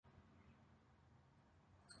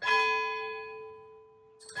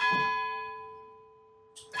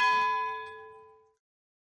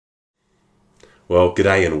Well,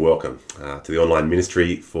 g'day and welcome to the online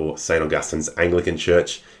ministry for St. Augustine's Anglican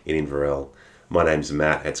Church in Inverell. My name's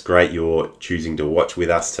Matt. It's great you're choosing to watch with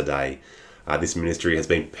us today. This ministry has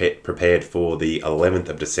been prepared for the 11th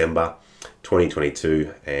of December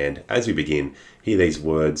 2022, and as we begin, hear these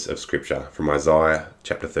words of Scripture from Isaiah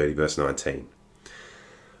chapter 30 verse 19.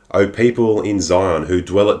 O people in Zion who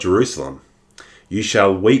dwell at Jerusalem, you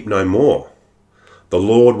shall weep no more. The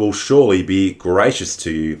Lord will surely be gracious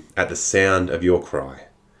to you at the sound of your cry.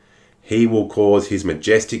 He will cause his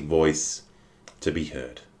majestic voice to be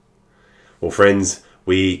heard. Well, friends,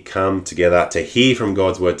 we come together to hear from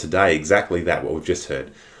God's word today, exactly that, what we've just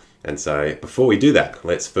heard. And so before we do that,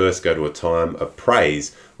 let's first go to a time of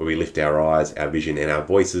praise where we lift our eyes, our vision, and our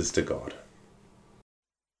voices to God.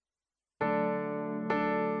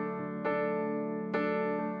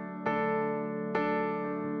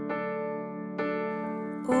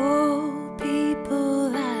 All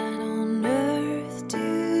people that on earth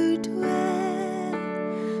do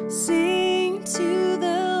dwell, sing to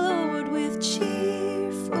the Lord with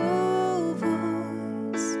cheerful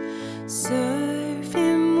voice. Serve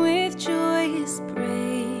him with joyous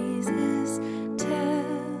praises,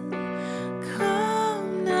 tell.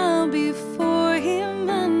 Come now before him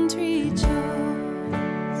and rejoice.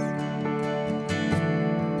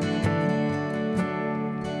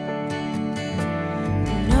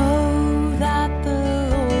 Know that the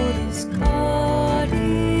Lord is God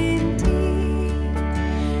indeed.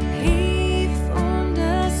 He formed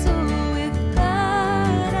us all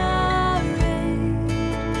without array.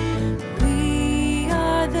 We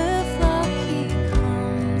are the flock he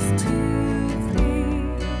comes to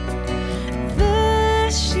feed, the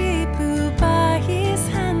sheep who by his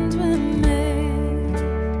hand were made.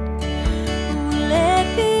 Let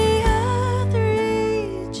the earth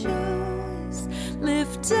rejoice.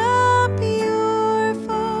 Lift up your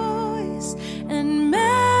voice and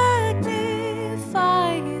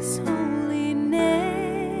magnify his holy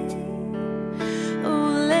name.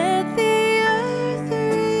 Oh, let the earth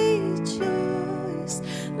rejoice.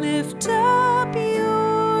 Lift up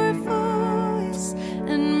your voice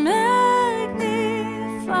and magnify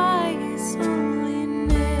his holy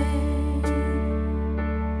name.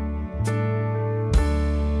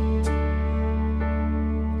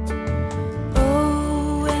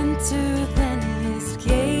 Oh, enter then his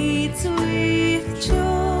gates with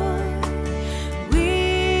joy.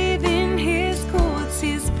 Within his courts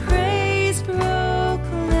his praise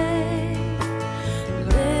proclaim.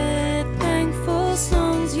 Let thankful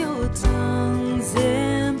songs your tongues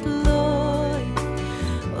employ.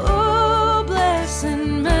 Oh, bless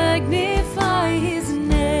and magnify his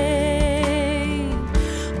name.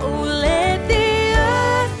 Oh, let the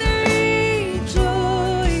earth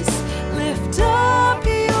rejoice. Lift up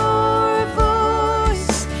your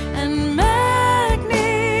voice and magnify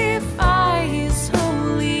his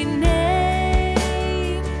holy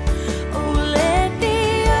name. Oh, let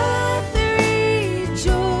the earth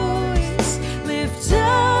rejoice. Lift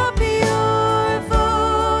up your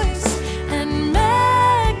voice and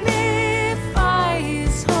magnify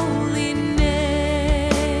his holy name.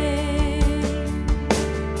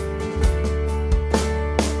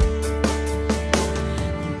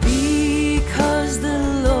 Because the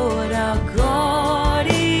Lord our God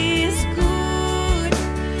is good,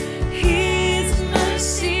 his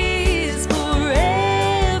mercy is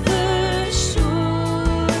forever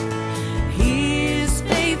sure, his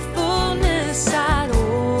faithfulness at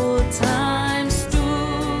all times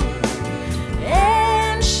stood,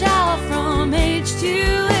 and shall from age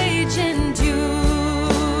to age endure.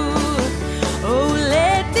 Oh,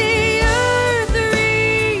 let the earth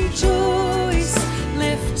rejoice.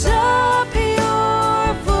 Lift up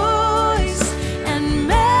your voice and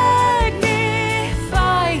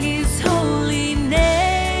magnify his holy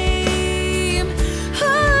name.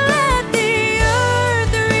 Oh, let the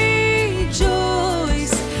earth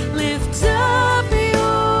rejoice. Lift up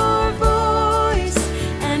your voice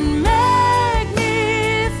and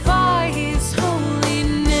magnify his holy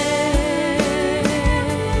name.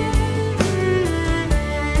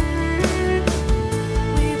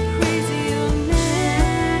 We praise your name.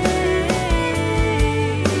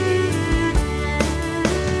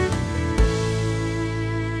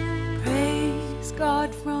 Praise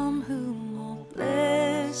God from whom all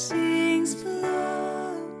blessings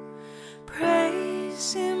flow.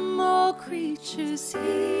 Praise him, all creatures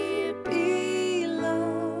here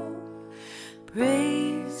below.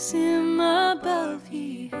 Praise him above,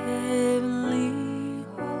 ye heavenly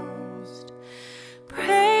host.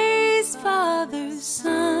 Praise Father,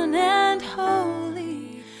 Son, and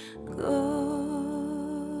Holy Ghost.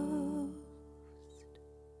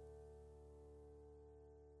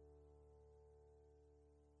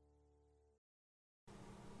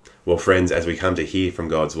 Well, friends, as we come to hear from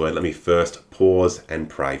God's word, let me first pause and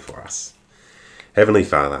pray for us. Heavenly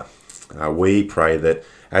Father, we pray that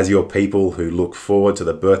as your people who look forward to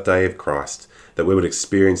the birthday of Christ, that we would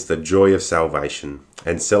experience the joy of salvation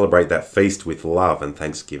and celebrate that feast with love and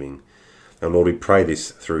thanksgiving. And Lord, we pray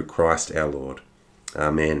this through Christ our Lord.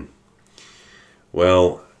 Amen.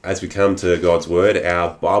 Well, as we come to God's word,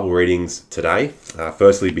 our Bible readings today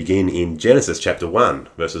firstly begin in Genesis chapter 1,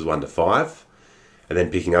 verses 1 to 5, and then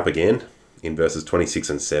picking up again in verses 26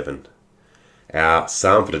 and 7. Our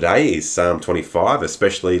psalm for today is Psalm 25,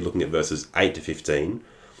 especially looking at verses 8 to 15.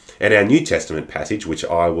 And our New Testament passage, which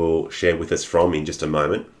I will share with us from in just a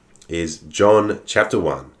moment, is John chapter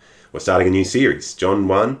 1. We're starting a new series, John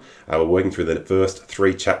 1. We're working through the first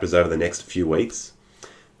 3 chapters over the next few weeks.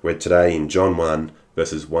 We're today in John 1,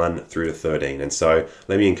 verses 1 through to 13. And so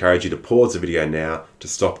let me encourage you to pause the video now, to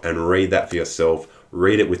stop and read that for yourself.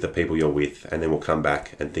 Read it with the people you're with, and then we'll come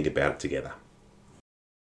back and think about it together.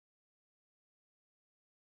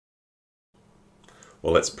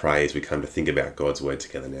 Well, let's pray as we come to think about God's word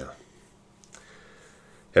together now.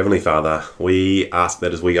 Heavenly Father, we ask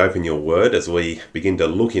that as we open your word, as we begin to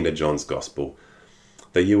look into John's gospel,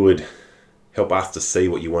 that you would help us to see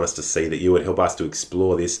what you want us to see, that you would help us to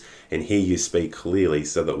explore this and hear you speak clearly,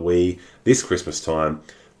 so that we, this Christmas time,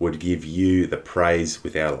 would give you the praise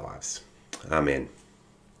with our lives. Amen.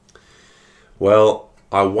 Well,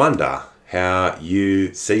 I wonder how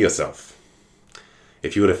you see yourself.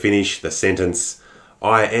 If you were to finish the sentence,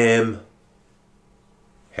 I am,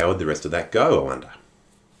 how would the rest of that go, I wonder?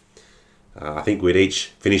 I think we'd each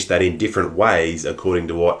finish that in different ways according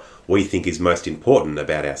to what we think is most important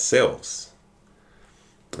about ourselves.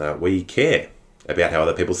 We care about how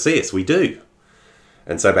other people see us. We do.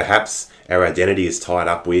 And so perhaps our identity is tied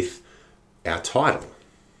up with our title,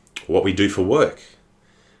 what we do for work,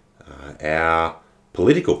 our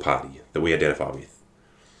political party that we identify with,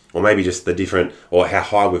 or maybe just the different, or how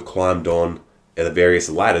high we've climbed on the various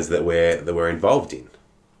ladders that we're involved in.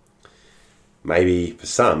 Maybe for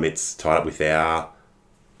some it's tied up with our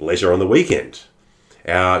leisure on the weekend,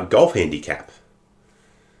 our golf handicap,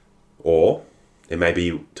 or it may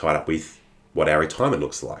be tied up with what our retirement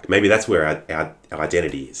looks like. Maybe that's where our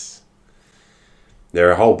identity is. There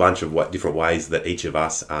are a whole bunch of different ways that each of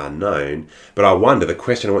us are known, but I wonder, the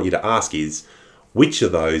question I want you to ask is, which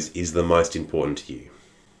of those is the most important to you?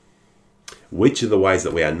 Which of the ways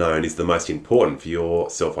that we are known is the most important for your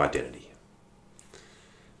self-identity?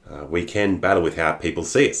 We can battle with how people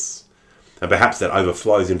see us. And perhaps that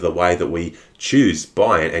overflows into the way that we choose,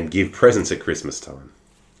 buy, and give presents at Christmas time.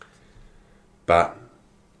 But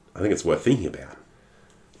I think it's worth thinking about.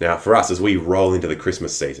 Now, for us, as we roll into the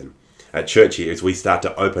Christmas season, at church here, as we start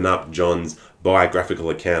to open up John's biographical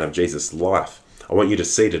account of Jesus' life, I want you to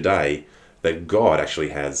see today that God actually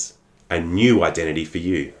has a new identity for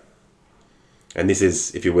you. And this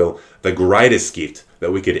is, if you will, the greatest gift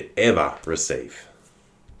that we could ever receive.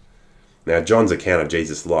 Now, John's account of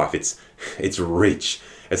Jesus' life, it's rich.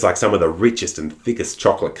 It's like some of the richest and thickest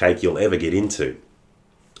chocolate cake you'll ever get into.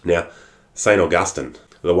 Now, St. Augustine,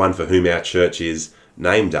 the one for whom our church is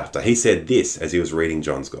named after, he said this as he was reading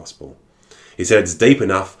John's Gospel. He said, it's deep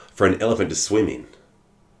enough for an elephant to swim in,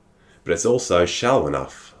 but it's also shallow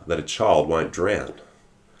enough that a child won't drown.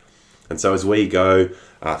 And so as we go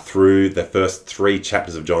through the first 3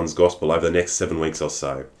 chapters of John's Gospel over the next 7 weeks or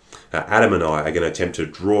so, Adam and I are going to attempt to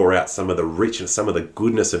draw out some of the richness, some of the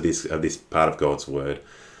goodness of this part of God's Word,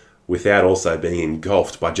 without also being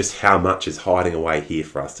engulfed by just how much is hiding away here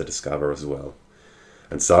for us to discover as well.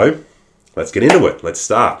 And so, let's get into it. Let's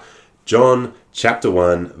start. John chapter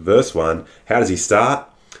 1, verse 1. How does he start?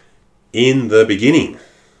 In the beginning.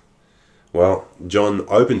 Well, John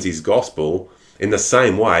opens his Gospel in the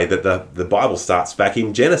same way that the Bible starts back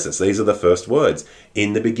in Genesis. These are the first words.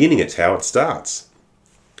 In the beginning, it's how it starts.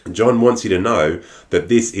 John wants you to know that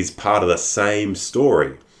this is part of the same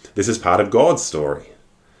story. This is part of God's story.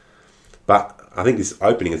 But I think this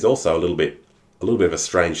opening is also a little bit of a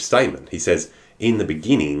strange statement. He says, in the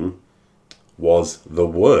beginning was the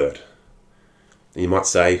Word. And you might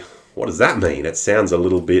say, what does that mean? It sounds a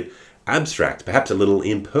little bit abstract, perhaps a little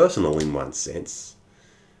impersonal in one sense.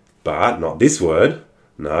 But not this word.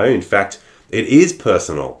 No, in fact, it is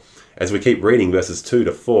personal. As we keep reading verses 2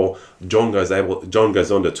 to 4, John goes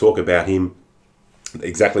on to talk about him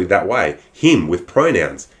exactly that way. Him with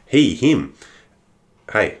pronouns. He, him.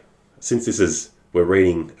 Hey, since we're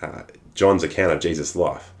reading John's account of Jesus'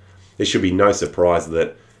 life, there should be no surprise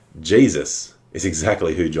that Jesus is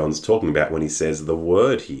exactly who John's talking about when he says the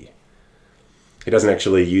Word here. He doesn't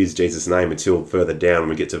actually use Jesus' name until further down when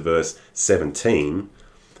we get to verse 17,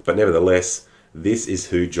 but nevertheless, this is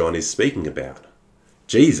who John is speaking about.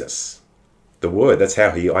 Jesus, the Word, that's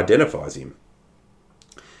how he identifies him.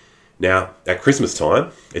 Now, at Christmas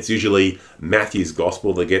time, it's usually Matthew's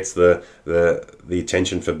Gospel that gets the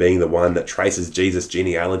attention for being the one that traces Jesus'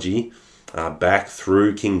 genealogy back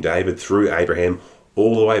through King David, through Abraham,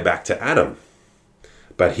 all the way back to Adam.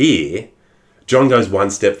 But here, John goes one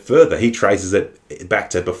step further. He traces it back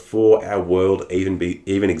to before our world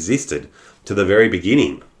even existed, to the very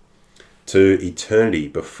beginning, to eternity,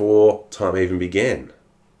 before time even began.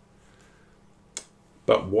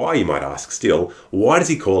 But why, you might ask still, why does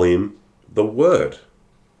he call him the Word?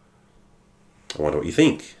 I wonder what you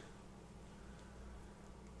think.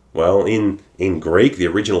 Well, in Greek, the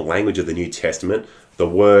original language of the New Testament, the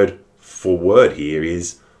word for word here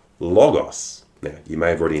is logos. Now, you may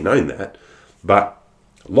have already known that, but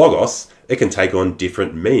logos, it can take on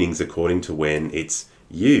different meanings according to when it's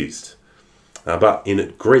used. But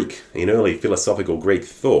in Greek, in early philosophical Greek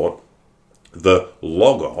thought, the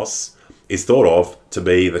logos is thought of to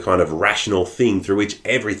be the kind of rational thing through which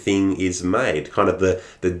everything is made, kind of the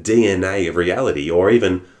DNA of reality, or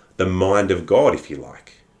even the mind of God, if you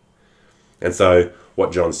like. And so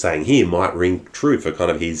what John's saying here might ring true for kind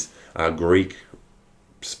of his Greek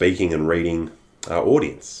speaking and reading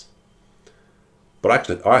audience. But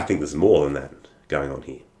actually, I think there's more than that going on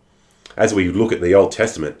here. As we look at the Old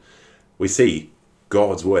Testament, we see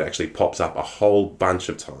God's Word actually pops up a whole bunch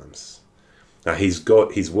of times. Now, His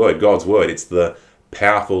Word, God's Word, it's the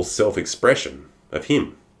powerful self-expression of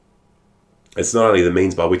Him. It's not only the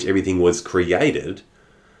means by which everything was created,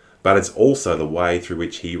 but it's also the way through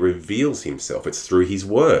which He reveals Himself. It's through His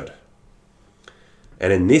Word.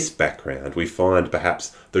 And in this background, we find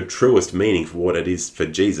perhaps the truest meaning for what it is for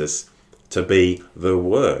Jesus to be the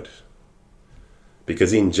Word.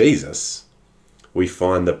 Because in Jesus, we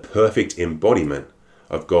find the perfect embodiment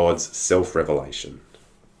of God's self-revelation.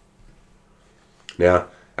 Now,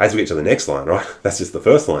 as we get to the next line, right? That's just the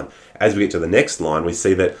first line. As we get to the next line, we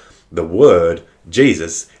see that the Word,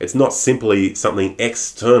 Jesus, it's not simply something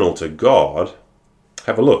external to God.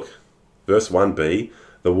 Have a look. Verse 1b,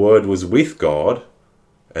 the Word was with God,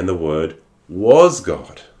 and the Word was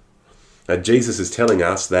God. Now, Jesus is telling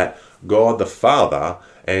us that God the Father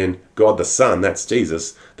and God the Son, that's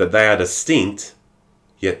Jesus, that they are distinct,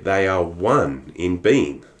 yet they are one in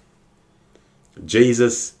being.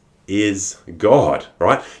 Jesus is God,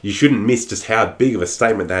 right? You shouldn't miss just how big of a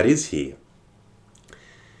statement that is here.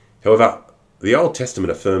 However, the Old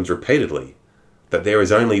Testament affirms repeatedly that there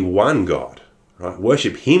is only one God, right?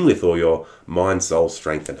 Worship Him with all your mind, soul,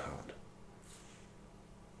 strength, and heart.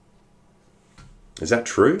 Is that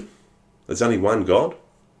true? There's only one God?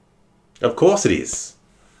 Of course it is.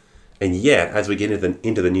 And yet, as we get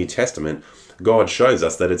into the New Testament, God shows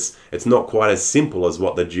us that it's not quite as simple as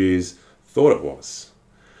what the Jews thought it was.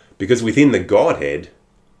 Because within the Godhead,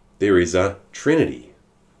 there is a Trinity,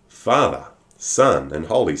 Father, Son, and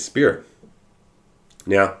Holy Spirit.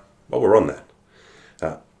 Now, while we're on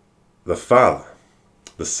that, the Father,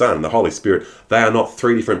 the Son, the Holy Spirit, they are not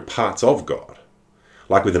three different parts of God.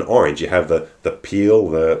 Like with an orange, you have the peel,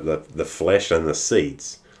 the flesh, and the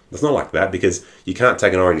seeds. It's not like that, because you can't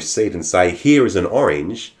take an orange seed and say, here is an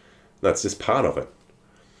orange. That's just part of it.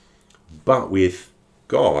 But with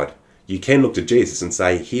God, you can look to Jesus and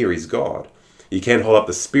say, here is God. You can hold up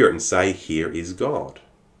the Spirit and say, here is God.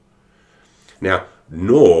 Now,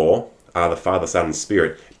 nor are the Father, Son, and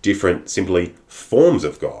Spirit different simply forms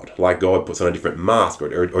of God, like God puts on a different mask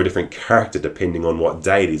or a different character depending on what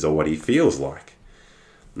day it is or what He feels like.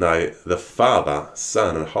 No, the Father,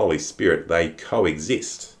 Son, and Holy Spirit, they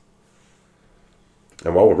coexist.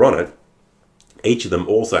 And while we're on it, each of them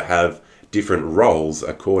also have different roles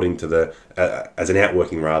according to as an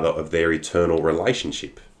outworking rather of their eternal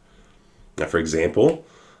relationship. Now, for example,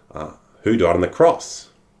 who died on the cross?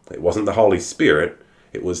 It wasn't the Holy Spirit,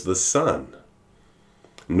 it was the Son.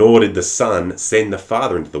 Nor did the Son send the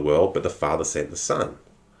Father into the world, but the Father sent the Son.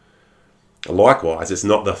 Likewise, it's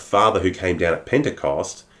not the Father who came down at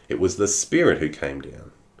Pentecost, it was the Spirit who came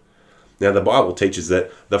down. Now, the Bible teaches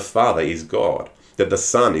that the Father is God, that the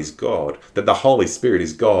Son is God, that the Holy Spirit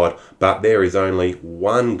is God, but there is only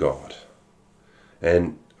one God.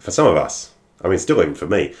 And for some of us, still even for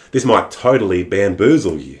me, this might totally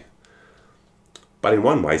bamboozle you. But in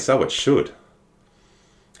one way, so it should.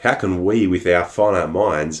 How can we, with our finite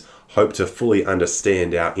minds, hope to fully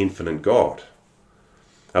understand our infinite God?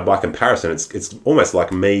 By comparison, it's almost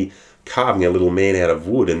like me carving a little man out of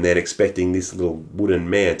wood and then expecting this little wooden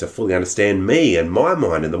man to fully understand me and my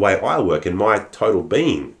mind and the way I work and my total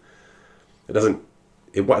being. It doesn't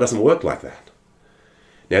work like that.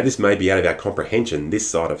 Now, this may be out of our comprehension this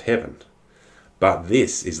side of heaven, but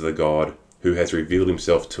this is the God who has revealed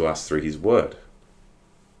himself to us through his word.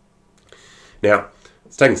 Now,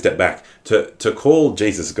 let's take a step back. To call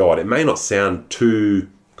Jesus God, it may not sound too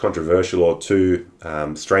controversial or too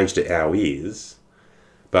strange to our ears,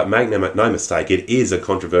 but make no mistake, it is a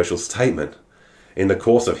controversial statement. In the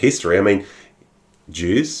course of history, I mean,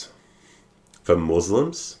 Jews, for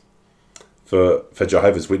Muslims, for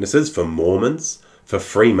Jehovah's Witnesses, for Mormons, for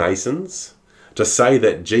Freemasons, to say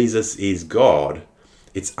that Jesus is God,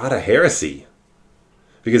 it's utter heresy.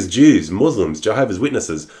 Because Jews, Muslims, Jehovah's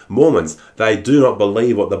Witnesses, Mormons, they do not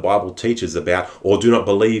believe what the Bible teaches about, or do not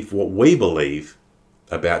believe what we believe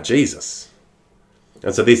about Jesus.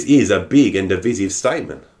 And so this is a big and divisive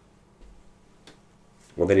statement.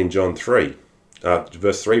 Well, then in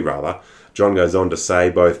verse 3, John goes on to say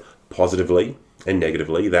both positively and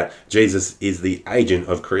negatively that Jesus is the agent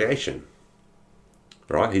of creation.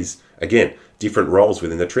 Right? He's, again, different roles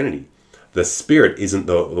within the Trinity. The Spirit isn't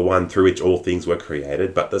the one through which all things were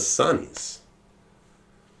created, but the Son is.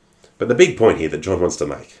 But the big point here that John wants to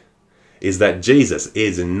make is that Jesus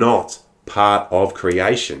is not part of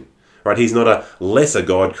creation. Right? He's not a lesser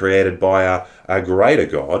God created by a greater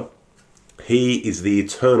God. He is the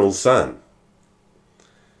eternal Son.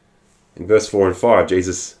 In verse 4 and 5,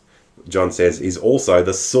 John says, is also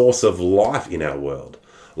the source of life in our world.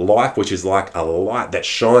 Life which is like a light that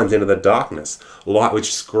shines into the darkness. Light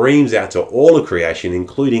which screams out to all of creation,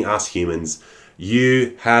 including us humans,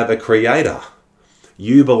 you have a creator.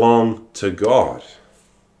 You belong to God.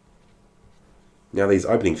 Now these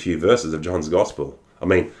opening few verses of John's Gospel, I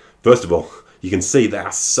mean, first of all, you can see they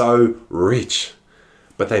are so rich,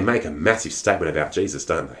 but they make a massive statement about Jesus,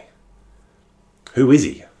 don't they? Who is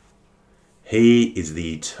he? He is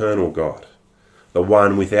the eternal God, the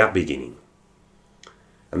one without beginning.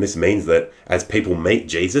 And this means that as people meet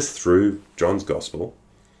Jesus through John's Gospel,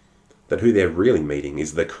 that who they're really meeting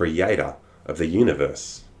is the creator of the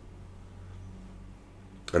universe.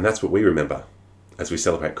 And that's what we remember as we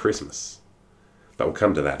celebrate Christmas. But we'll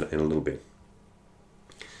come to that in a little bit.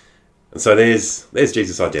 And so there's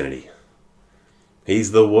Jesus' identity.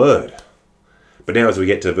 He's the Word. But now as we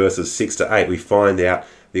get to verses 6 to 8, we find out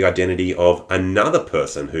the identity of another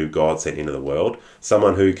person who God sent into the world,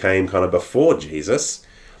 someone who came kind of before Jesus.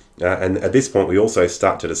 And at this point, we also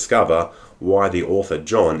start to discover why the author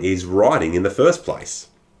John is writing in the first place.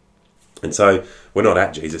 And so we're not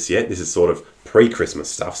at Jesus yet. This is sort of pre-Christmas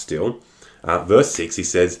stuff still. Verse 6, he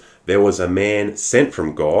says, there was a man sent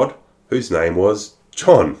from God whose name was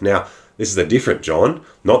John. Now, this is a different John,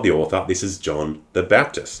 not the author. This is John the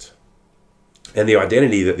Baptist. And the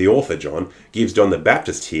identity that the author John gives John the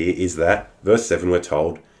Baptist here is that, verse 7, we're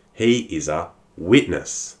told, he is a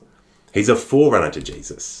witness. He's a forerunner to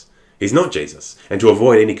Jesus. He's not Jesus. And to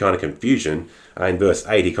avoid any kind of confusion, in verse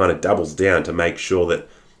 8, he kind of doubles down to make sure that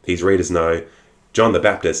his readers know John the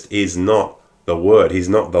Baptist is not the Word. He's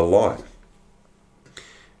not the light.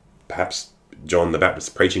 Perhaps John the Baptist's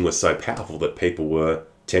preaching was so powerful that people were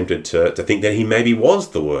tempted to think that he maybe was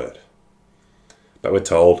the Word. But we're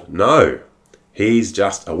told, no, he's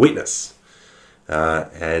just a witness.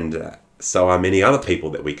 And so are many other people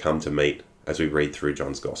that we come to meet as we read through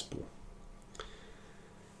John's Gospel.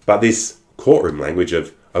 But this courtroom language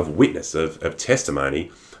of witness, of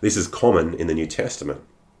testimony, this is common in the New Testament,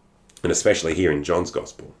 and especially here in John's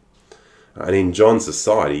Gospel. And in John's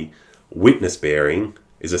society, witness bearing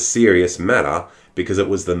is a serious matter because it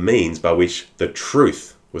was the means by which the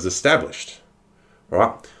truth was established.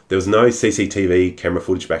 Right? There was no CCTV camera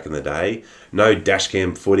footage back in the day, no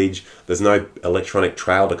dashcam footage, there's no electronic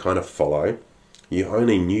trail to kind of follow. You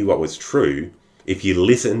only knew what was true if you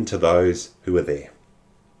listened to those who were there.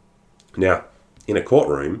 Now, in a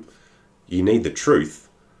courtroom, you need the truth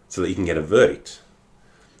so that you can get a verdict.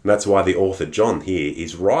 And that's why the author John here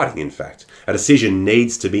is writing, in fact. A decision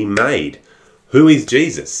needs to be made. Who is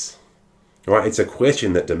Jesus? Right? It's a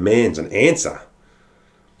question that demands an answer.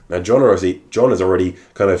 Now, John has already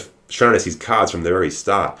kind of shown us his cards from the very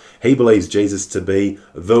start. He believes Jesus to be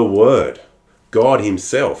the Word, God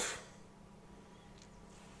himself.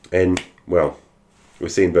 And, well, we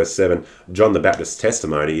see in verse 7, John the Baptist's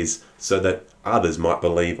testimony is so that others might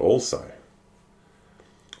believe also.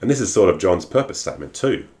 And this is sort of John's purpose statement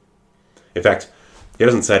too. In fact, he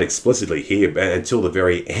doesn't say it explicitly here until the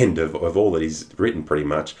very end of all that he's written pretty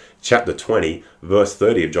much. Chapter 20, verse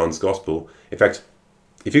 30 of John's Gospel. In fact,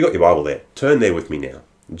 if you've got your Bible there, turn there with me now.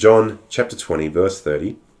 John chapter 20, verse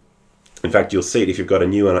 30. In fact, you'll see it if you've got a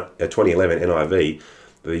new 2011 NIV.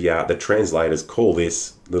 The translators call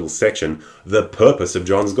this little section the purpose of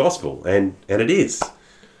John's Gospel. And it is.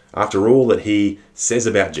 After all that he says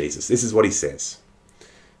about Jesus, this is what he says.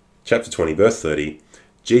 chapter 20, verse 30,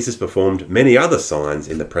 Jesus performed many other signs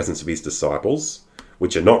in the presence of his disciples,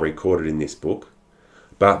 which are not recorded in this book,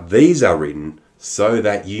 but these are written so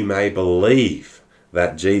that you may believe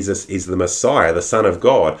that Jesus is the Messiah, the Son of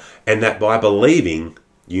God, and that by believing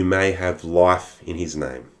you may have life in his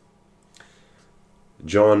name.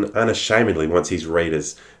 John unashamedly wants his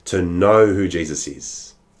readers to know who Jesus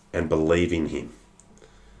is and believe in him.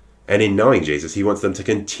 And in knowing Jesus, he wants them to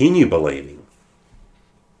continue believing.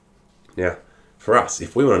 Now, for us,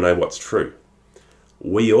 if we want to know what's true,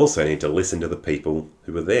 we also need to listen to the people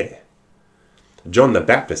who were there. John the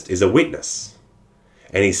Baptist is a witness,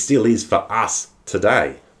 and he still is for us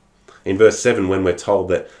today. In verse 7, when we're told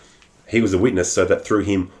that he was a witness so that through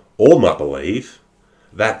him all might believe,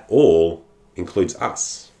 that all includes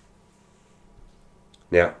us.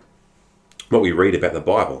 Now, what we read about the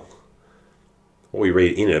Bible, what we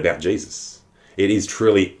read in it about Jesus, it is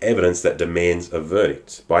truly evidence that demands a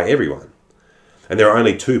verdict by everyone. And there are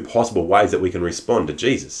only two possible ways that we can respond to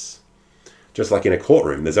Jesus. Just like in a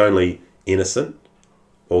courtroom, there's only innocent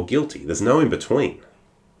or guilty. There's no in between.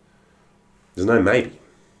 There's no maybe.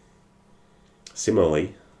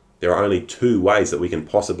 Similarly, there are only two ways that we can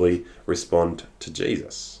possibly respond to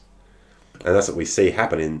Jesus. And that's what we see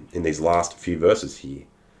happen in these last few verses here.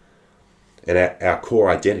 And our core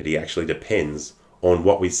identity actually depends on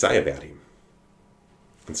what we say about him.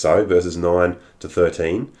 And so, verses 9 to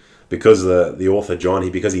 13, because the author John,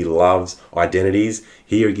 because he loves identities,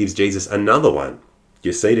 here he gives Jesus another one.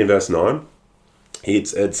 You see it in verse 9.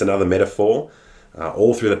 It's another metaphor.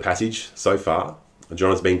 All through the passage so far,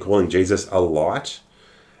 John has been calling Jesus a light.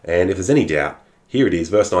 And if there's any doubt, here it is,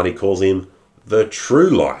 verse 9, he calls him the true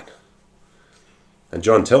light. And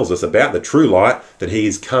John tells us about the true light, that he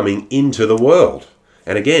is coming into the world.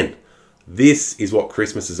 And again, this is what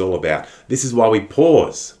Christmas is all about. This is why we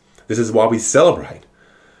pause. This is why we celebrate.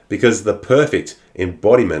 Because the perfect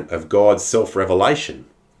embodiment of God's self-revelation,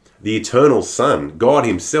 the eternal Son, God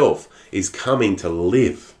himself, is coming to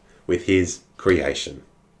live with his creation.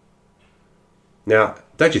 Now,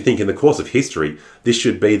 don't you think in the course of history, this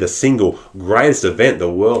should be the single greatest event the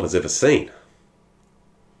world has ever seen?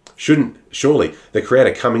 Surely the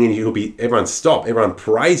Creator coming in, he'll be, everyone stop, everyone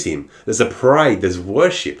praise him. There's a parade, there's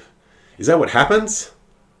worship. Is that what happens?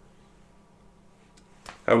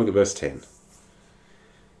 Have a look at verse 10.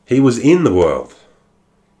 He was in the world,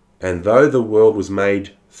 and though the world was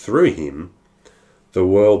made through him, the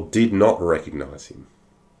world did not recognize him.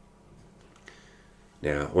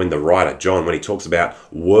 Now, when the writer, John, when he talks about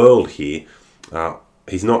world here,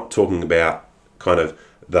 he's not talking about kind of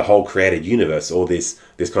the whole created universe or this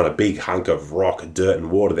kind of big hunk of rock, dirt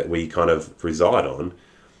and water that we kind of reside on.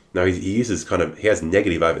 No, he uses he has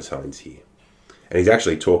negative overtones here. And he's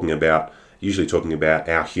actually usually talking about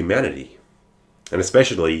our humanity. And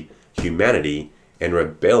especially humanity and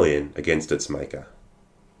rebellion against its maker.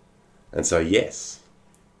 And so yes,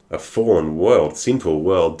 a fallen world, sinful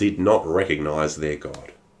world, did not recognize their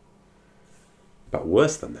God. But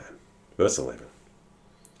worse than that, verse 11,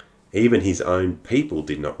 even his own people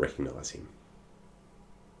did not recognize him.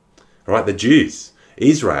 All right, the Jews,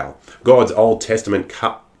 Israel, God's Old Testament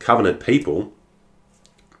covenant people,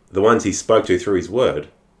 the ones he spoke to through his word,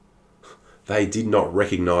 they did not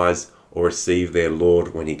recognize or receive their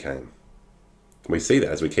Lord when he came. We see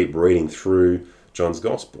that as we keep reading through John's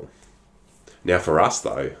Gospel. Now for us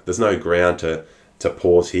though, there's no ground to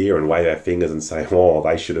pause here and wave our fingers and say, oh,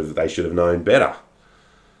 they should have known better.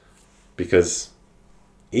 Because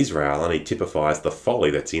Israel only typifies the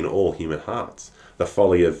folly that's in all human hearts. The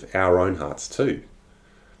folly of our own hearts too.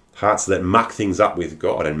 Hearts that muck things up with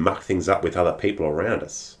God and muck things up with other people around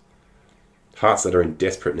us. Hearts that are in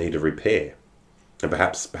desperate need of repair. And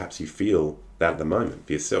perhaps you feel that at the moment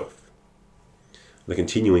for yourself. The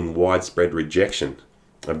continuing widespread rejection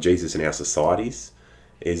of Jesus in our societies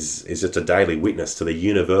is just a daily witness to the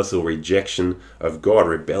universal rejection of God,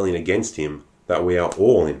 rebelling against him, that we are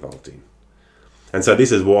all involved in. And so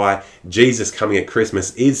this is why Jesus coming at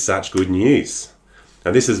Christmas is such good news.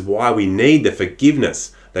 And this is why we need the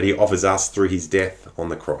forgiveness that he offers us through his death on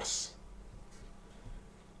the cross.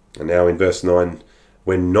 And now in verse 9,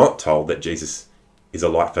 we're not told that Jesus is a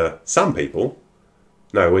light for some people.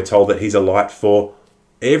 No, we're told that he's a light for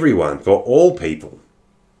everyone, for all people.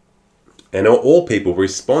 And all people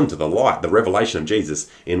respond to the light, the revelation of Jesus,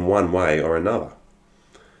 in one way or another.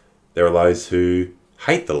 There are those who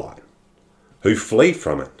hate the light, who flee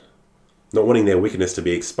from it, not wanting their wickedness to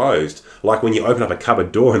be exposed. Like when you open up a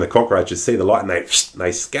cupboard door and the cockroaches see the light and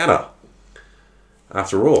they scatter.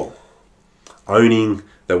 After all, owning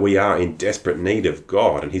that we are in desperate need of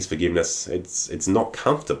God and his forgiveness, it's not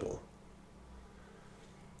comfortable.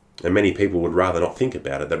 And many people would rather not think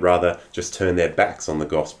about it. They'd rather just turn their backs on the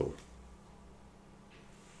gospel.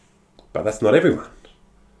 But that's not everyone.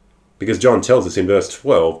 Because John tells us in verse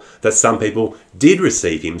 12 that some people did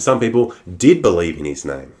receive him. Some people did believe in his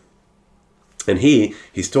name. And here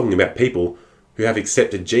he's talking about people who have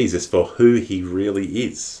accepted Jesus for who he really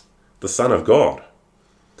is, the Son of God.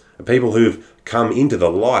 And people who've come into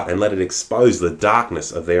the light and let it expose the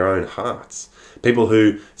darkness of their own hearts. People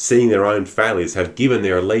who, seeing their own failures, have given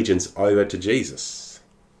their allegiance over to Jesus.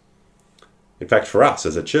 In fact, for us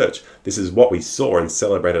as a church, this is what we saw and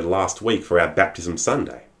celebrated last week for our Baptism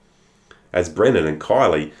Sunday. As Brennan and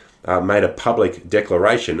Kylie made a public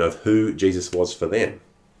declaration of who Jesus was for them.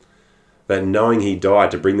 That knowing he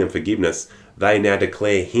died to bring them forgiveness, they now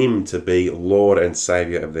declare him to be Lord and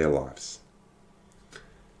Saviour of their lives.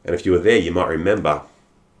 And if you were there, you might remember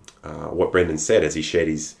what Brendan said as he shared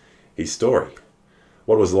his story.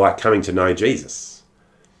 What it was like coming to know Jesus.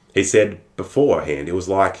 He said beforehand, it was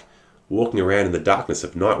like walking around in the darkness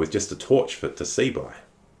of night with just a torch to see by.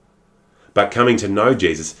 But coming to know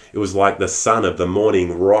Jesus, it was like the sun of the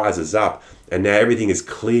morning rises up and now everything is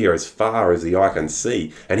clear as far as the eye can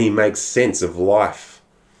see, and he makes sense of life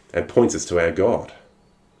and points us to our God.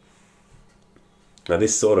 Now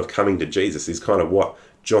this sort of coming to Jesus is kind of what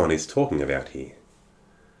John is talking about here.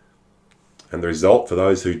 And the result for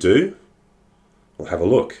those who do, well, have a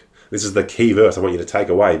look. This is the key verse I want you to take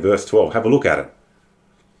away, verse 12. Have a look at it.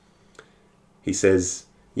 He says,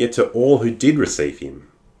 "Yet to all who did receive him,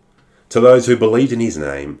 to those who believed in his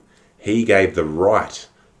name, he gave the right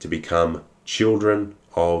to become children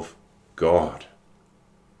of God."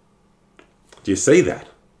 Do you see that?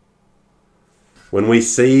 When we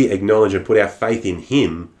see, acknowledge and put our faith in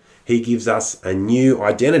him, he gives us a new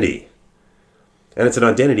identity. And it's an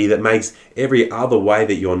identity that makes every other way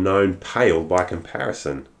that you're known pale by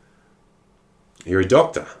comparison. You're a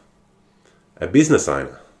doctor, a business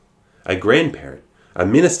owner, a grandparent, a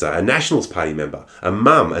minister, a Nationals Party member, a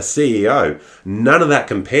mum, a CEO. None of that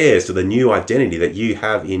compares to the new identity that you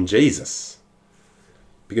have in Jesus.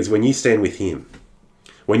 Because when you stand with him,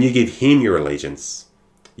 when you give him your allegiance,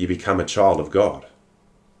 you become a child of God.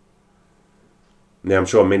 Now, I'm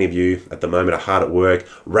sure many of you at the moment are hard at work,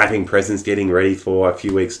 wrapping presents, getting ready for a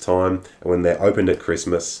few weeks' time, and when they're opened at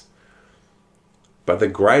Christmas. But the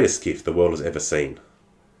greatest gift the world has ever seen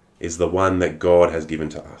is the one that God has given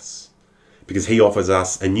to us. Because he offers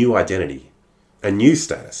us a new identity, a new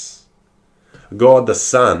status. God the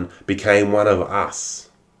Son became one of us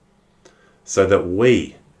so that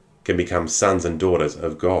we can become sons and daughters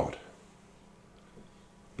of God.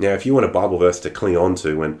 Now, if you want a Bible verse to cling on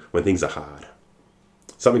to when things are hard,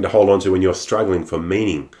 something to hold on to when you're struggling for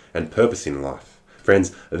meaning and purpose in life,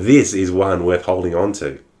 friends, this is one worth holding on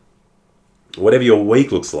to. Whatever your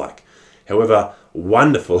week looks like, however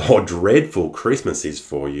wonderful or dreadful Christmas is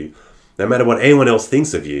for you, no matter what anyone else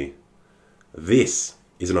thinks of you, this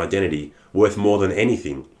is an identity worth more than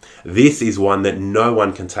anything. This is one that no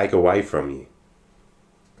one can take away from you.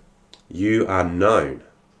 You are known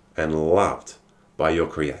and loved by your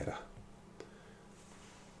Creator.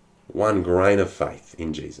 One grain of faith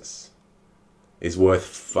in Jesus is worth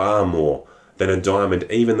far more than a diamond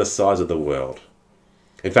even the size of the world.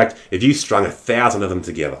 In fact, if you strung 1,000 of them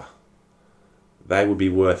together, they would be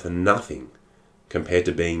worth nothing compared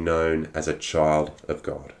to being known as a child of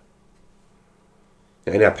God.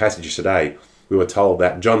 In our passage today, we were told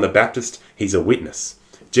that John the Baptist, he's a witness.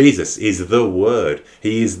 Jesus is the Word.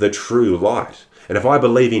 He is the true light. And if I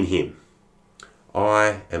believe in him,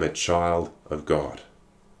 I am a child of God.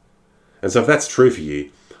 And so if that's true for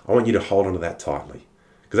you, I want you to hold on to that tightly.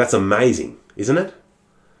 Because that's amazing, isn't it?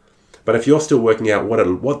 But if you're still working out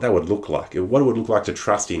what that would look like, what it would look like to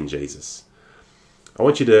trust in Jesus, I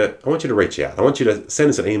want you to reach out. I want you to send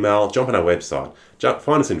us an email, jump on our website,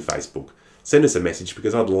 find us in Facebook, send us a message,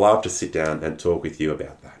 because I'd love to sit down and talk with you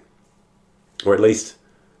about that. Or at least,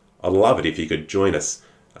 I'd love it if you could join us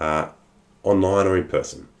online or in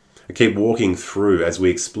person. And keep walking through as we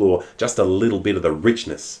explore just a little bit of the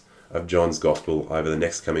richness of John's Gospel over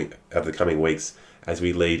the coming weeks as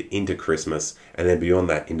we lead into Christmas and then beyond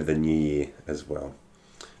that into the new year as well.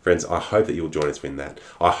 Friends, I hope that you'll join us in that.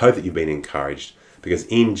 I hope that you've been encouraged, because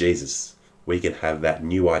in Jesus we can have that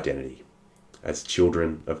new identity as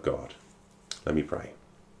children of God. Let me pray.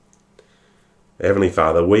 Heavenly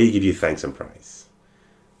Father, we give you thanks and praise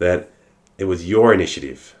that it was your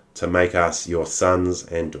initiative to make us your sons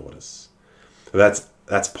and daughters.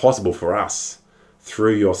 That's possible for us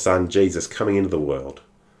through your Son Jesus coming into the world.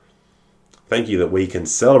 Thank you that we can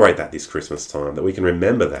celebrate that this Christmas time, that we can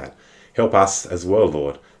remember that. Help us as well,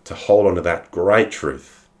 Lord, to hold on to that great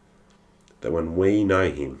truth, that when we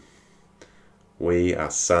know him, We are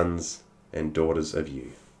sons and daughters of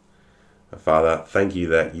you. Father, thank you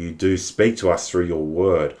that you do speak to us through your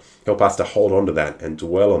word. Help us to hold on to that and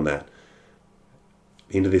dwell on that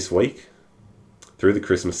into this week, through the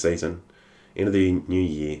Christmas season, into the new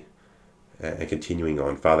year, and continuing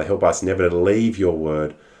on. Father, help us never to leave your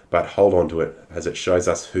word, but hold on to it as it shows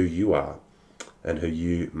us who you are and who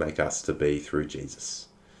you make us to be through Jesus.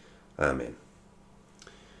 Amen.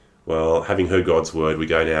 Well, having heard God's word, we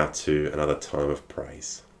go now to another time of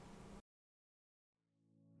praise.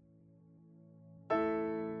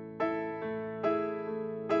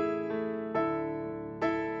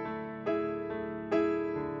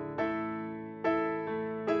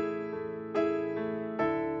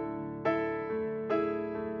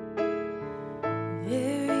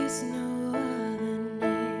 There is no other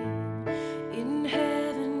name in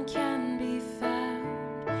heaven can be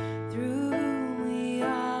found, through whom we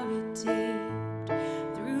are redeemed,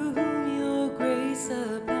 through whom your grace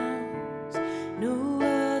abounds. No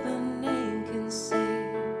other name can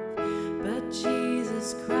save but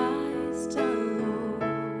Jesus Christ our Lord.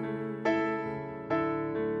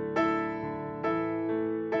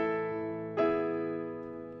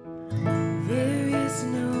 There is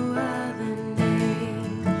no other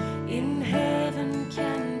name in heaven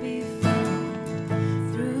can be found,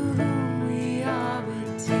 through whom we are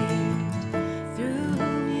redeemed, through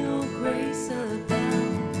whom your grace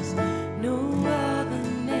abounds. No other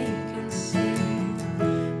name can save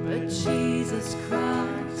but Jesus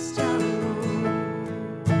Christ our Lord.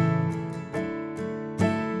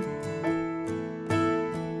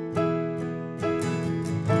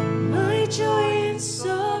 My joy in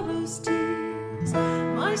sorrow's tears,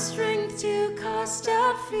 my strength to cast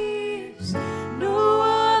out fears. No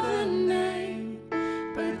other name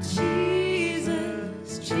but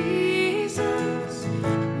Jesus, Jesus.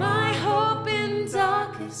 My hope in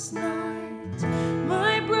darkest night,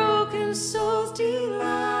 my broken soul's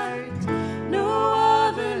delight. No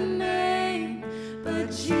other name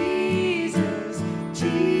but Jesus,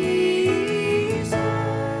 Jesus.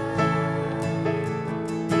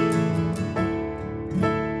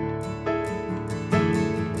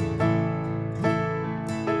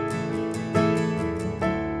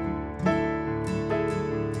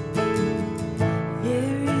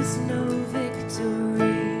 There is no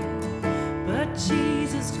victory but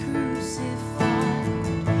Jesus crucified,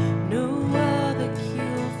 no other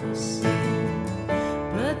cure for sin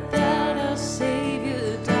but that our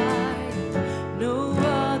Savior died. No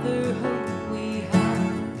other hope we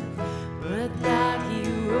have but that He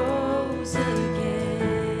rose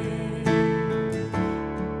again.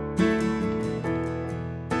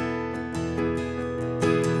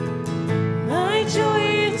 My joy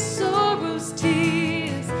in sorrow's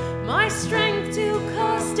tears, my strength to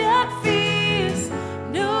cast out fears.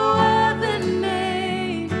 No other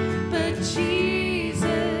name but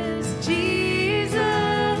Jesus,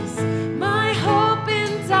 Jesus. My hope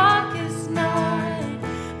in darkest night,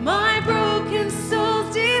 my broken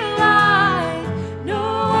soul's delight. No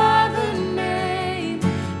other name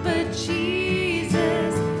but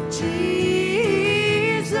Jesus,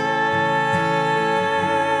 Jesus.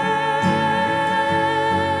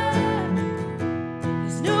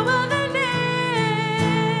 There's no other name.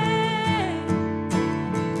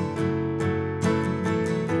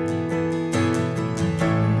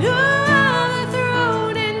 No other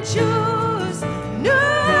throne endures, no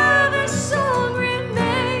other song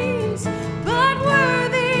remains, but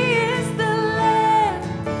worthy is the Lamb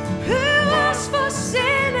who was for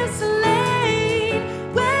sinners slain.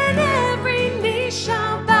 When every knee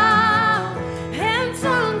shall bow and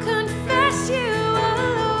tongue confess you are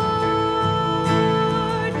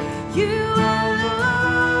Lord, you are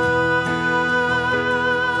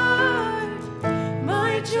Lord.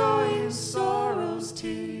 My joy in sorrow's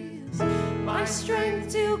tears, my strength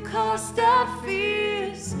to cast out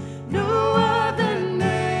fears. No other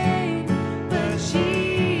name but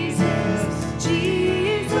Jesus,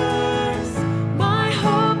 Jesus. My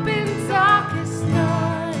hope in darkest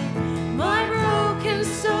night, my broken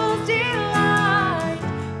soul's delight.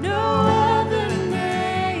 No other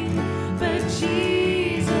name but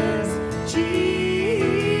Jesus,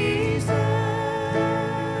 Jesus.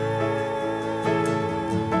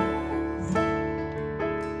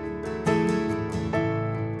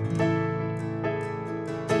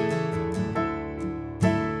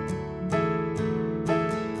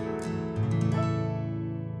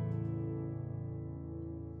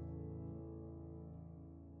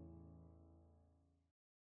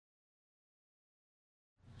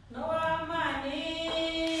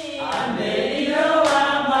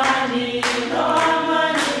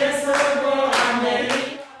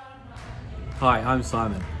 Hi, I'm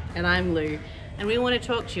Simon. And I'm Lou, and we want to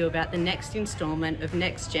talk to you about the next instalment of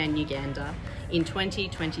Next Gen Uganda in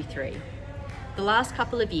 2023. The last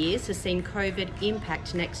couple of years has seen COVID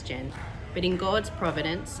impact Next Gen, but in God's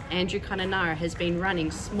providence, Andrew Kununurra has been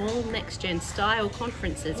running small Next Gen style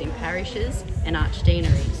conferences in parishes and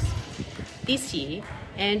archdeaneries. This year,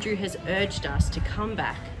 Andrew has urged us to come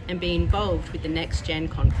back and be involved with the Next Gen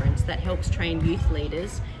conference that helps train youth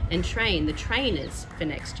leaders and train the trainers for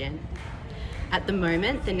Next Gen. At the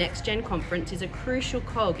moment, the Next Gen conference is a crucial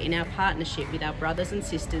cog in our partnership with our brothers and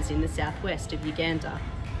sisters in the southwest of Uganda.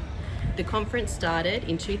 The conference started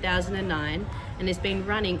in 2009 and has been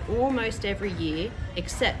running almost every year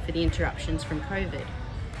except for the interruptions from COVID.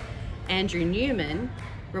 Andrew Newman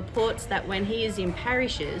reports that when he is in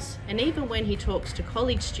parishes and even when he talks to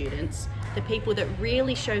college students, the people that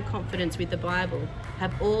really show confidence with the Bible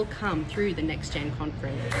have all come through the Next Gen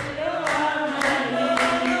conference.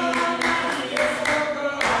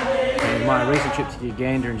 In my recent trip to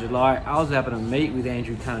Uganda in July, I was able to meet with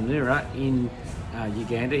Andrew Kununurra in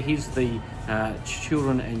Uganda. He's the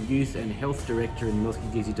Children and Youth and Health Director in the North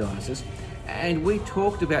Kigezi Diocese. And we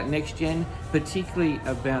talked about Next Gen, particularly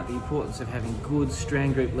about the importance of having good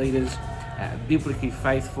strand group leaders, biblically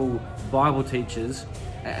faithful Bible teachers.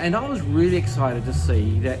 And I was really excited to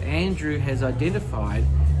see that Andrew has identified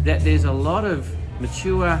that there's a lot of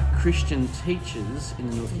mature Christian teachers in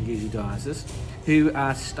the North Kigezi Diocese who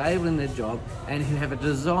are stable in their job and who have a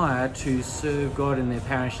desire to serve God in their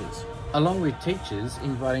parishes, along with teachers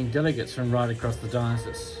inviting delegates from right across the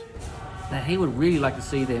diocese. Now, he would really like to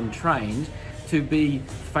see them trained to be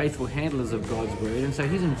faithful handlers of God's Word, and so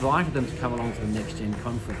he's invited them to come along to the Next Gen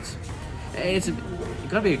conference. It's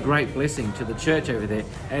got to be a great blessing to the church over there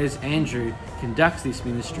as Andrew conducts this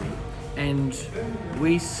ministry, and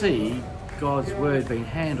we see God's Word being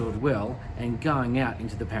handled well and going out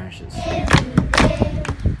into the parishes.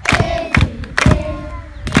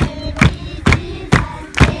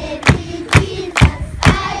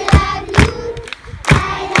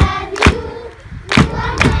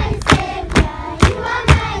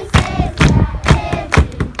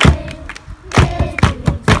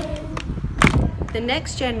 The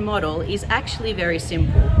Next Gen model is actually very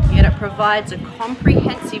simple, yet it provides a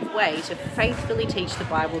comprehensive way to faithfully teach the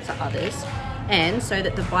Bible to others, and so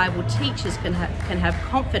that the Bible teachers can have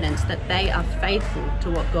confidence that they are faithful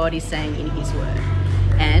to what God is saying in His Word,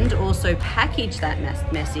 and also package that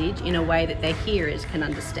message in a way that their hearers can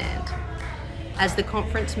understand. As the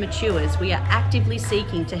conference matures, we are actively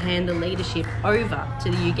seeking to hand the leadership over to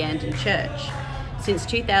the Ugandan Church. Since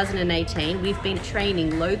 2018, we've been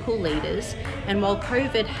training local leaders, and while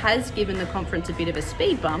COVID has given the conference a bit of a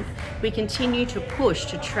speed bump, we continue to push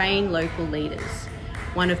to train local leaders.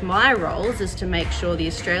 One of my roles is to make sure the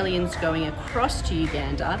Australians going across to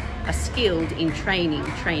Uganda are skilled in training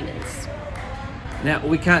trainers. Now,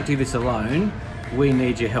 we can't do this alone. We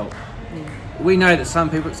need your help. We know that some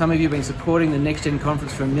of you have been supporting the Next Gen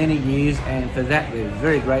conference for many years, and for that we're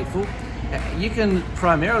very grateful. You can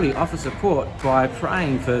primarily offer support by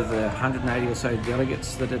praying for the 180 or so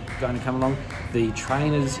delegates that are going to come along, the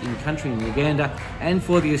trainers in country in Uganda, and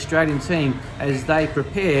for the Australian team as they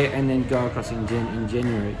prepare and then go across in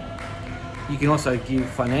January. You can also give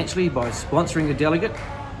financially by sponsoring a delegate,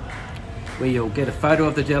 where you'll get a photo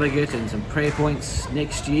of the delegate and some prayer points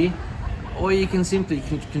next year, or you can simply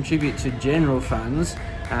contribute to general funds.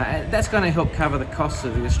 That's going to help cover the costs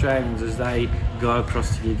of the Australians as they go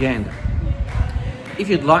across to Uganda. If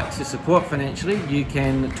you'd like to support financially, you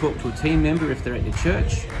can talk to a team member if they're at your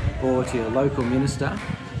church, or to your local minister,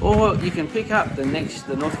 or you can pick up the North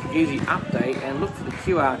Kigezi update and look for the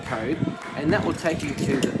QR code, and that will take you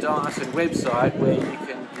to the diocesan website where you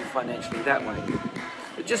can give financially that way.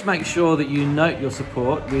 But just make sure that you note your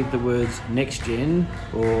support with the words Next Gen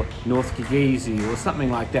or North Kigezi or something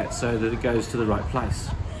like that, so that it goes to the right place.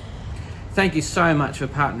 Thank you so much for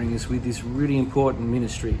partnering us with this really important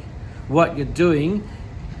ministry. What you're doing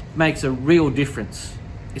makes a real difference.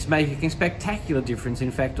 It's making a spectacular difference,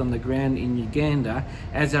 in fact, on the ground in Uganda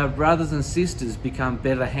as our brothers and sisters become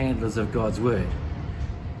better handlers of God's Word.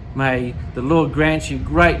 May the Lord grant you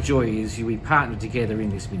great joy as we partner together in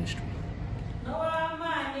this ministry.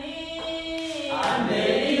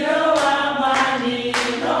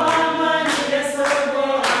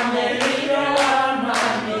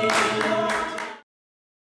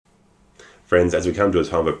 Friends, as we come to a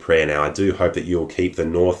time of prayer now, I do hope that you'll keep the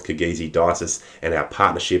North Kigezi Diocese and our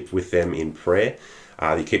partnership with them in prayer.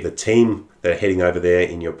 You keep the team that are heading over there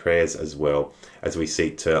in your prayers as well, as we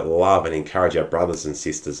seek to love and encourage our brothers and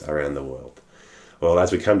sisters around the world. Well,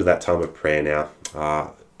 as we come to that time of prayer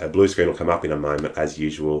now, A blue screen will come up in a moment as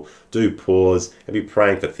usual. Do pause and be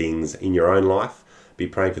praying for things in your own life. Be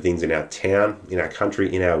praying for things in our town, in our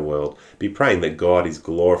country, in our world. Be praying that God is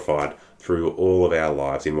glorified through all of our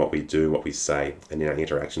lives in what we do, what we say, and in our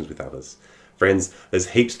interactions with others. Friends, there's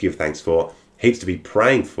heaps to give thanks for, heaps to be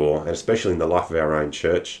praying for, and especially in the life of our own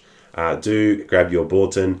church. Do grab your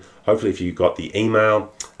bulletin. Hopefully if you got the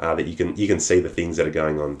email, that you can see the things that are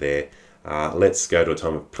going on there. Let's go to a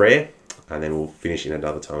time of prayer, and then we'll finish in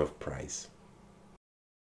another time of praise.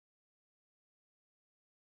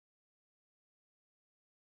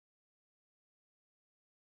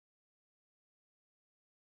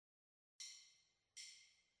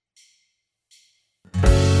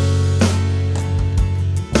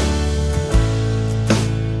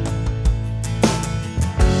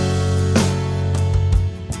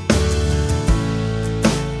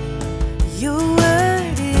 Your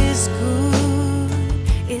word is good,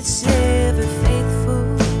 it's ever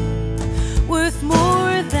faithful, worth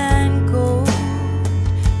more than gold,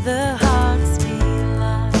 the heart's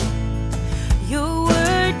delight. Your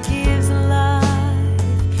word gives life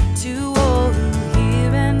to all who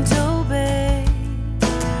hear and obey.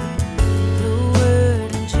 Your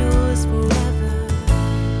word endures forever.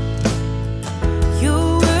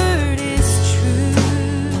 Your word is true,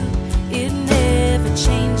 it never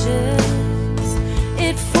changes.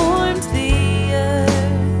 It formed the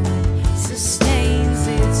earth, sustains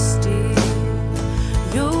it still.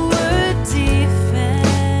 Your word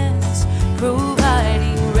defends,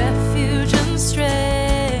 providing refuge and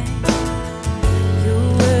strength. Your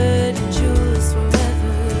word endures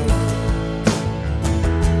forever.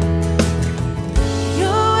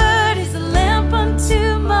 Your word is a lamp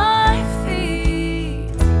unto my feet.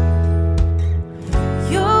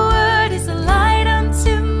 Your word is a light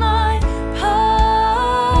unto my path.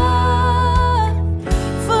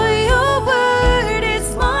 For your word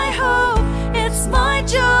is my hope, it's my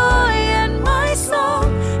joy and my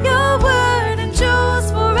song. Your word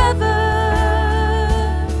endures forever.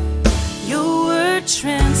 Your word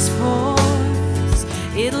transforms,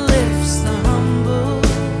 it lifts the humble,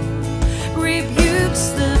 rebukes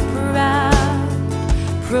the proud,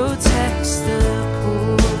 protects the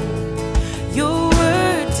poor. Your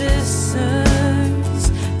word discerns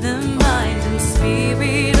the mind and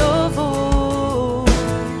spirit of all.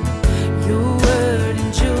 Your word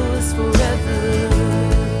endures forever.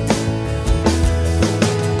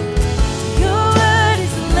 Your word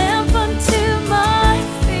is a lamp unto my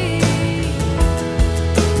feet.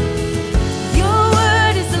 Your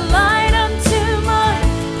word is a light unto my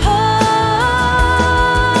path.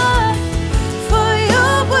 For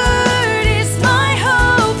your word is my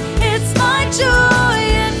hope, it's my joy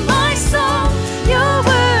and my song. Your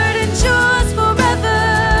word endures forever.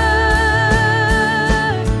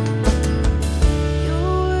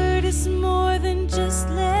 Your word is more than just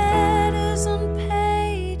letters on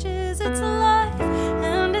pages. It's life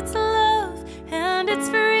and it's love and it's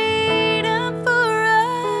freedom for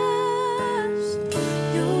us.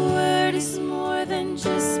 Your word is more than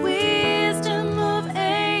just wisdom of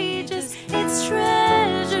ages. It's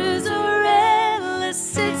treasures are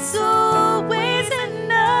endless. It's always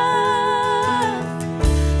enough.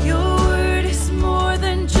 Your word is more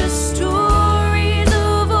than just stories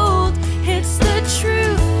of old. It's the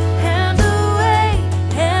truth and the way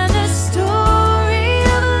and the story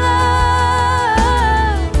of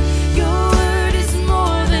love. Your word is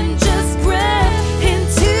more than just breath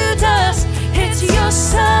into dust. It's your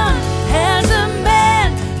son as a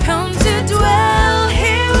man come to dwell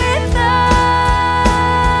here with us.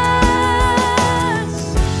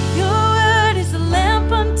 Your word is a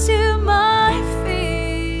lamp unto my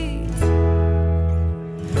feet.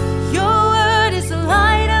 Your word is a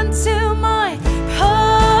light unto my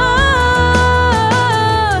path.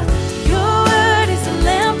 Your word is a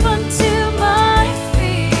lamp unto my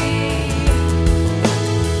feet.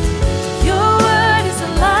 Your word is a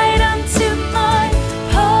light unto my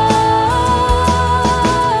path.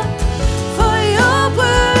 For your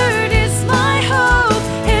word is my hope,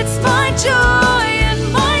 it's my joy and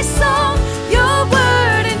my song. Your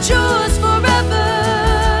word endures forever.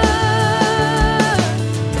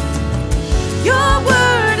 Your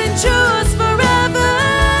word endures forever.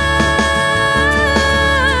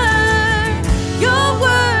 Your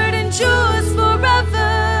word endures forever.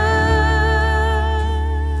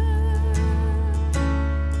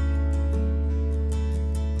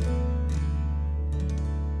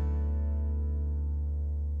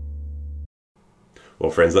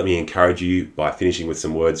 Well, friends, let me encourage you by finishing with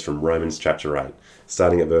some words from Romans chapter 8,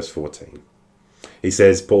 starting at verse 14.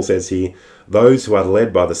 Paul says here, those who are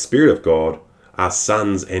led by the Spirit of God are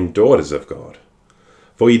sons and daughters of God.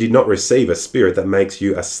 For you did not receive a spirit that makes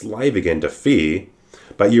you a slave again to fear,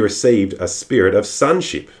 but you received a spirit of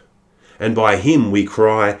sonship. And by him we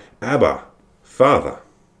cry, Abba, Father.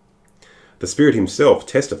 The Spirit himself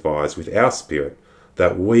testifies with our spirit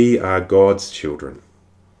that we are God's children.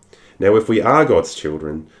 Now if we are God's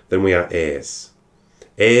children, then we are heirs.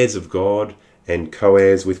 Heirs of God and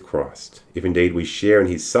co-heirs with Christ, if indeed we share in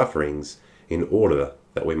his sufferings, in order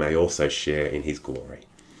that we may also share in his glory.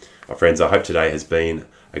 My friends, I hope today has been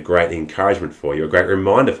a great encouragement for you, a great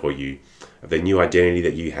reminder for you of the new identity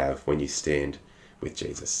that you have when you stand with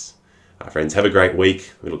Jesus. Friends, have a great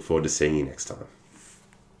week. We look forward to seeing you next time.